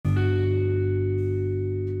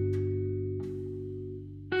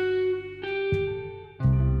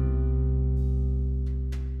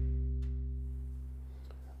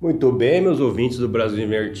Muito bem, meus ouvintes do Brasil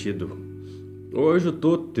Invertido. Hoje eu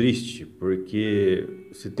tô triste porque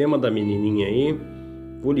esse tema da menininha aí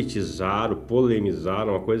politizaram,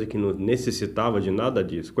 polemizaram, uma coisa que não necessitava de nada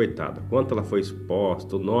disso. Coitada, quanto ela foi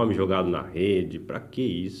exposta, o nome jogado na rede, pra que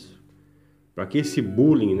isso? Pra que esse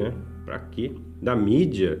bullying, né? Pra quê? Da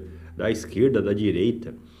mídia, da esquerda, da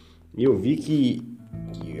direita. E eu vi que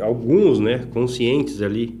alguns, né, conscientes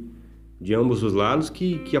ali de ambos os lados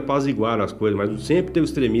que apaziguaram as coisas, mas sempre teve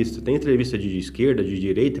extremista. Tem entrevista de esquerda, de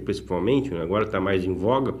direita principalmente, né? Agora está mais em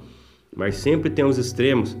voga, mas sempre tem os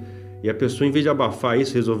extremos. E a pessoa, em vez de abafar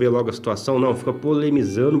isso, resolver logo a situação, não, fica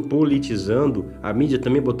polemizando, politizando, a mídia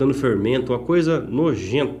também botando fermento, uma coisa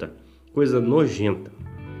nojenta, coisa nojenta.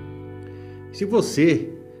 Se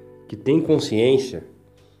você que tem consciência,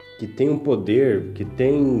 que tem um poder, que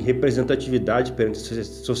tem representatividade perante a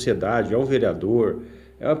sociedade, é um vereador,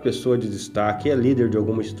 é uma pessoa de destaque, é líder de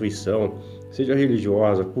alguma instituição, seja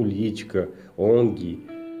religiosa, política, ONG,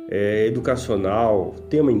 educacional,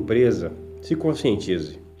 tem uma empresa, se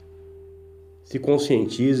conscientize. Se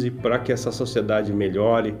conscientize para que essa sociedade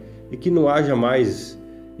melhore e que não haja mais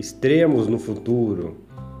extremos no futuro,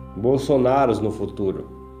 Bolsonaros no futuro.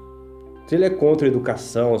 Se ele é contra a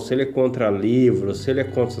educação, se ele é contra livros, se ele é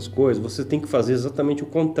contra essas coisas, você tem que fazer exatamente o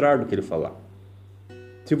contrário do que ele falar.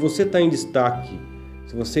 Se você está em destaque,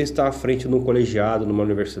 se você está à frente de um colegiado, numa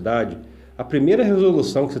universidade, a primeira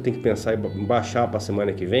resolução que você tem que pensar em baixar para a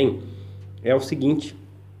semana que vem é o seguinte: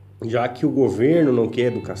 já que o governo não quer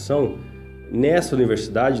educação, nessa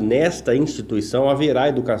universidade, nesta instituição, haverá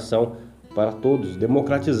educação para todos,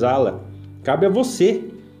 democratizá-la. Cabe a você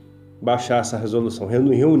baixar essa resolução,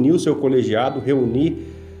 reunir o seu colegiado, reunir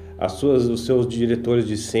os seus diretores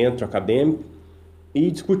de centro acadêmico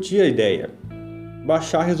e discutir a ideia.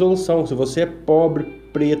 Baixar a resolução. Se você é pobre,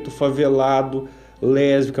 preto, favelado,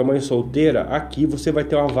 lésbica, mãe solteira, aqui você vai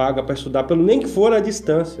ter uma vaga para estudar, nem que for à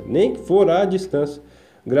distância,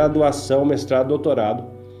 graduação, mestrado, doutorado.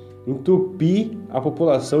 Entupir a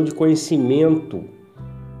população de conhecimento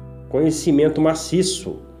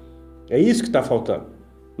maciço. É isso que está faltando.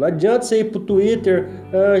 Não adianta você ir pro Twitter,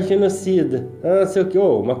 genocida, sei o que,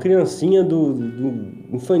 uma criancinha do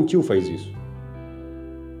infantil faz isso.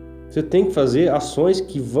 Você tem que fazer ações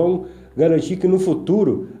que vão garantir que no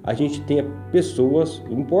futuro a gente tenha pessoas,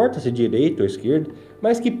 não importa se é direita ou esquerda,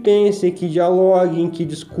 mas que pensem, que dialoguem, que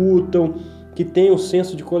discutam, que tenham um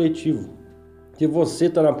senso de coletivo. Se você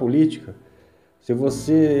está na política, se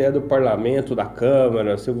você é do parlamento, da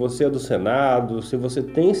Câmara, se você é do Senado, se você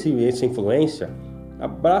tem essa influência,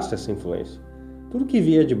 abraça essa influência. Tudo que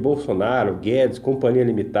vier de Bolsonaro, Guedes, Companhia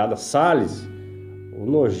Limitada, Salles, o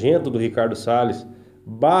nojento do Ricardo Salles,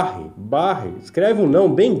 barre, escreve um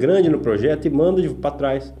não bem grande no projeto e manda para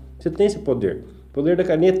trás. Você tem esse poder da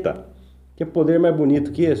caneta, que é poder mais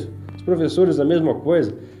bonito que isso. Os professores a mesma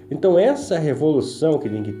coisa. Então essa é a revolução que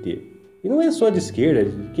tem que ter. E não é só de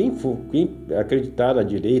esquerda, quem acreditar na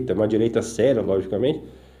direita, uma direita séria, logicamente,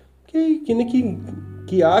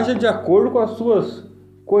 que haja de acordo com as suas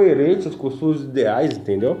coerências, com os seus ideais,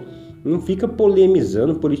 entendeu? Não fica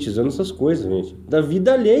polemizando, politizando essas coisas, gente, da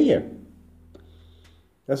vida alheia.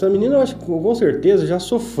 Essa menina, eu acho que com certeza já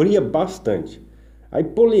sofria bastante. Aí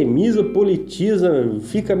polemiza, politiza,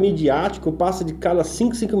 fica midiático, passa de cada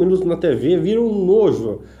 5 minutos na TV, vira um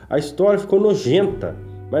nojo. A história ficou nojenta.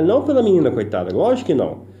 Mas não pela menina, coitada, lógico que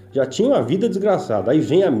não. Já tinha uma vida desgraçada. Aí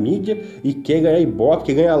vem a mídia e quer ganhar ibope,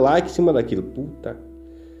 quer ganhar like em cima daquilo. Puta.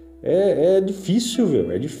 É difícil, viu?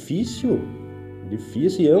 É difícil.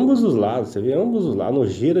 Difícil em ambos os lados. Você vê ambos os lados,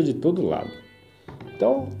 nojeira de todo lado.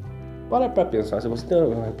 Então, para pensar. Se você tem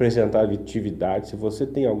uma representatividade, se você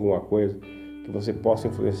tem alguma coisa que você possa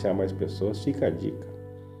influenciar mais pessoas, fica a dica.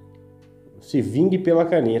 Se vingue pela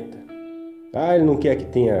caneta. Ele não quer que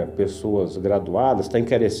tenha pessoas graduadas, está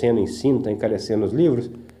encarecendo o ensino, está encarecendo os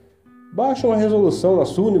livros. Baixa uma resolução na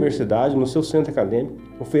sua universidade, no seu centro acadêmico,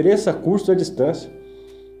 ofereça cursos à distância,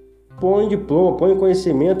 põe diploma, põe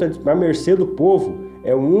conhecimento à mercê do povo.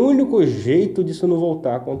 É o único jeito disso não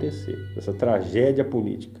voltar a acontecer, essa tragédia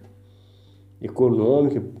política,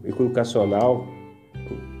 econômica, educacional,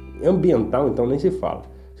 ambiental, então nem se fala.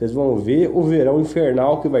 Vocês vão ver o verão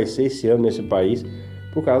infernal que vai ser esse ano nesse país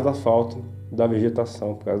por causa da falta da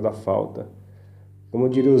vegetação, por causa da falta. Como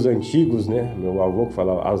diriam os antigos, né? Meu avô que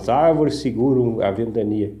falava, as árvores seguram a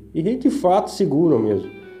ventania. E de fato seguram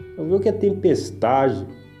mesmo. Eu vi o que é tempestade.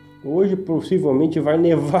 Hoje possivelmente vai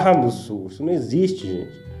nevar no sul. Isso não existe,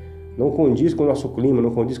 gente. Não condiz com o nosso clima,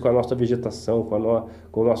 não condiz com a nossa vegetação,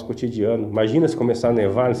 com o nosso cotidiano. Imagina se começar a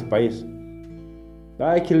nevar nesse país.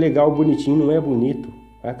 Ai, que legal, bonitinho. Não é bonito.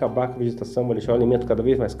 Vai acabar com a vegetação, vai deixar o alimento cada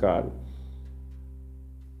vez mais caro.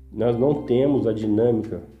 Nós não temos a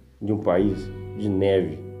dinâmica de um país de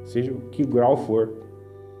neve, seja o que grau for.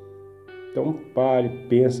 Então pare,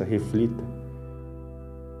 pensa, reflita.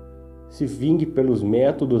 Se vingue pelos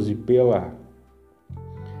métodos e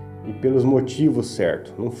pelos motivos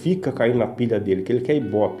certos. Não fica caindo na pilha dele, que ele quer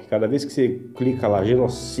ibope. Cada vez que você clica lá,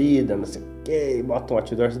 genocida, não sei o que, e bota um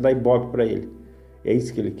outdoor, você dá ibope pra ele. É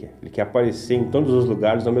isso que ele quer. Ele quer aparecer em todos os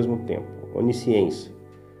lugares ao mesmo tempo. Onisciência.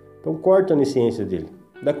 Então corta a onisciência dele.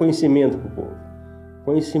 Dá conhecimento pro povo.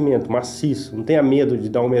 Conhecimento maciço. Não tenha medo de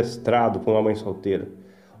dar um mestrado para uma mãe solteira.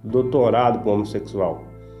 Doutorado para um homossexual.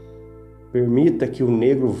 Permita que o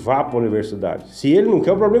negro vá para a universidade. Se ele não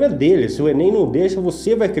quer, o problema é dele. Se o Enem não deixa,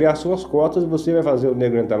 você vai criar suas cotas e você vai fazer o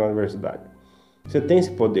negro entrar na universidade. Você tem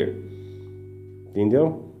esse poder.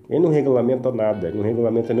 Entendeu? Ele não regulamenta nada. Ele não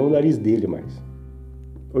regulamenta nem o nariz dele mais.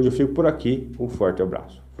 Hoje eu fico por aqui. Um forte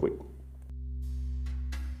abraço. Fui.